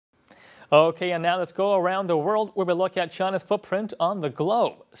Okay, and now let's go around the world where we look at China's footprint on the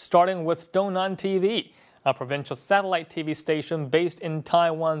globe, starting with Dongnan TV, a provincial satellite TV station based in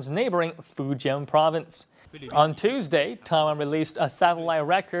Taiwan's neighboring Fujian province. On Tuesday, Taiwan released a satellite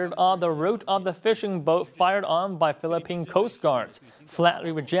record of the route of the fishing boat fired on by Philippine Coast Guards,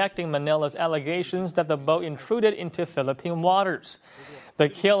 flatly rejecting Manila's allegations that the boat intruded into Philippine waters. The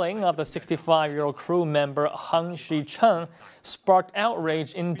killing of the 65-year-old crew member Hung Shi-cheng sparked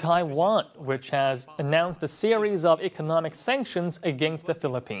outrage in Taiwan, which has announced a series of economic sanctions against the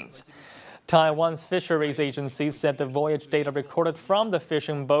Philippines. Taiwan's fisheries agency said the voyage data recorded from the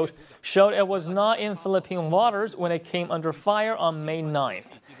fishing boat showed it was not in Philippine waters when it came under fire on May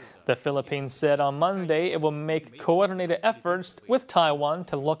 9th. The Philippines said on Monday it will make coordinated efforts with Taiwan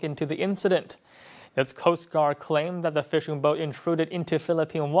to look into the incident. Its Coast Guard claimed that the fishing boat intruded into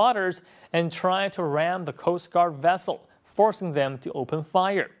Philippine waters and tried to ram the Coast Guard vessel, forcing them to open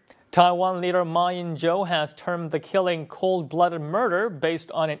fire. Taiwan leader Ma Ying-jeou has termed the killing cold-blooded murder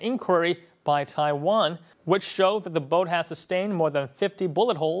based on an inquiry by Taiwan, which showed that the boat has sustained more than 50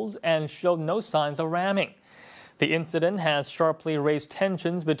 bullet holes and showed no signs of ramming. The incident has sharply raised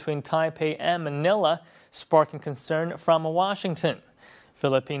tensions between Taipei and Manila, sparking concern from Washington.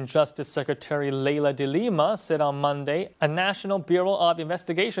 Philippine Justice Secretary Leila de Lima said on Monday a National Bureau of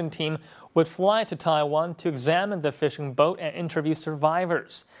Investigation team would fly to Taiwan to examine the fishing boat and interview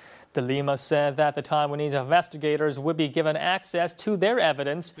survivors. De Lima said that the Taiwanese investigators would be given access to their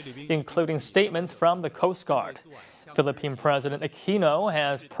evidence, including statements from the Coast Guard. Philippine President Aquino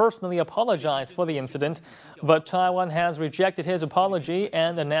has personally apologized for the incident, but Taiwan has rejected his apology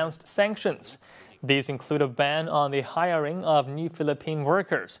and announced sanctions. These include a ban on the hiring of new Philippine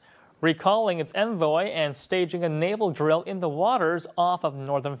workers, recalling its envoy, and staging a naval drill in the waters off of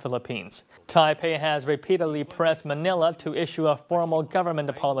northern Philippines. Taipei has repeatedly pressed Manila to issue a formal government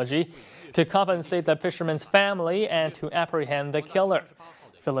apology to compensate the fisherman's family and to apprehend the killer.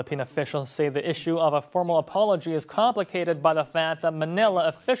 Philippine officials say the issue of a formal apology is complicated by the fact that Manila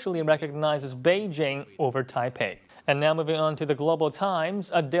officially recognizes Beijing over Taipei. And now moving on to the Global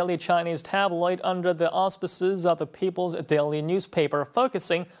Times, a daily Chinese tabloid under the auspices of the People's Daily newspaper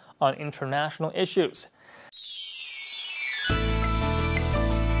focusing on international issues.